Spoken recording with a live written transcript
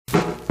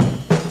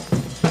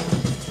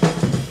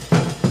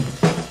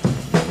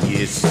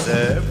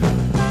sir.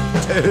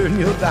 Turn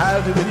your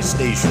dial to any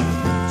station.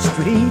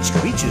 Strange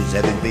creatures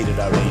have invaded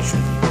our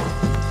nation.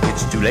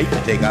 It's too late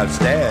to take our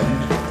stand.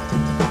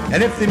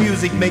 And if the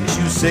music makes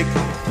you sick,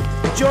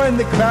 join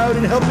the crowd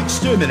and help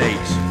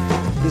exterminate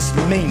this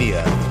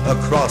mania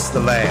across the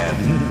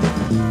land.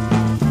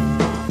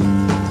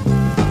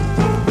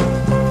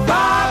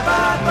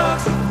 Bye-bye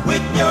bucks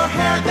with your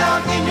hair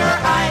down in your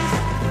eyes.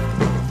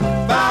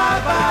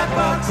 Bye-bye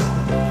bucks,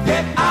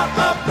 get out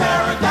of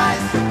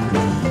paradise.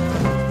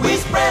 We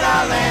spread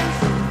our lands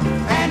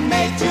and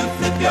made you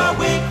flip your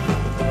wig.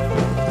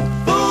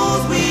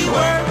 Fools we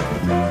were,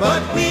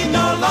 but we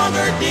no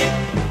longer did.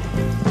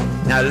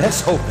 Now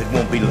let's hope it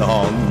won't be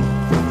long.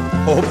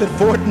 Hope that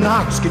Fort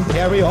Knox can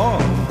carry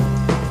on.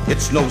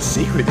 It's no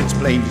secret, it's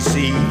plain to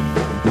see.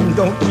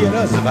 Don't kid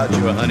us about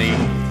your honey.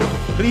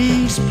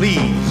 Please,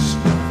 please,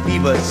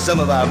 leave us some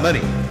of our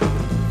money.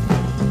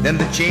 Then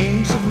the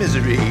chains of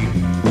misery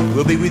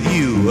will be with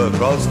you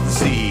across the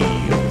sea.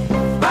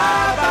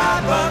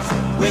 Bye-bye bucks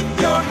with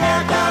your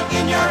hair down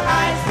in your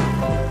eyes.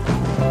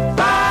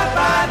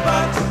 Bye-bye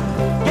bucks,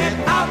 get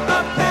out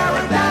of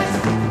paradise.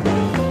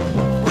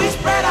 We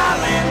spread our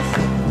lands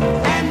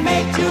and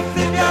made you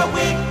flip your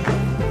wig.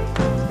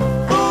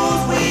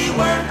 Fools we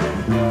were,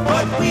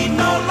 but we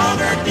no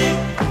longer did.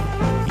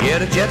 Yeah,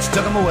 the Jets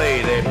took them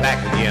away, they're back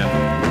again.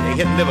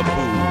 They hit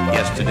Liverpool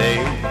yesterday.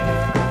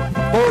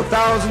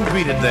 4,000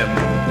 greeted them.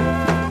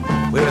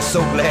 We're so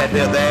glad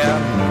they're there.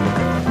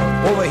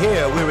 Over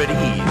here we're at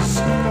ease.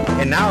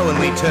 And now when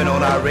we turn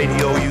on our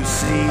radio, you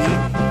see,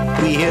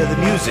 we hear the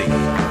music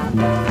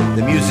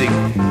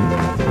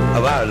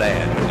of our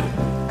land.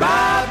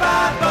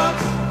 Bye-bye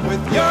bucks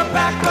with your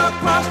back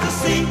across the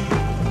sea.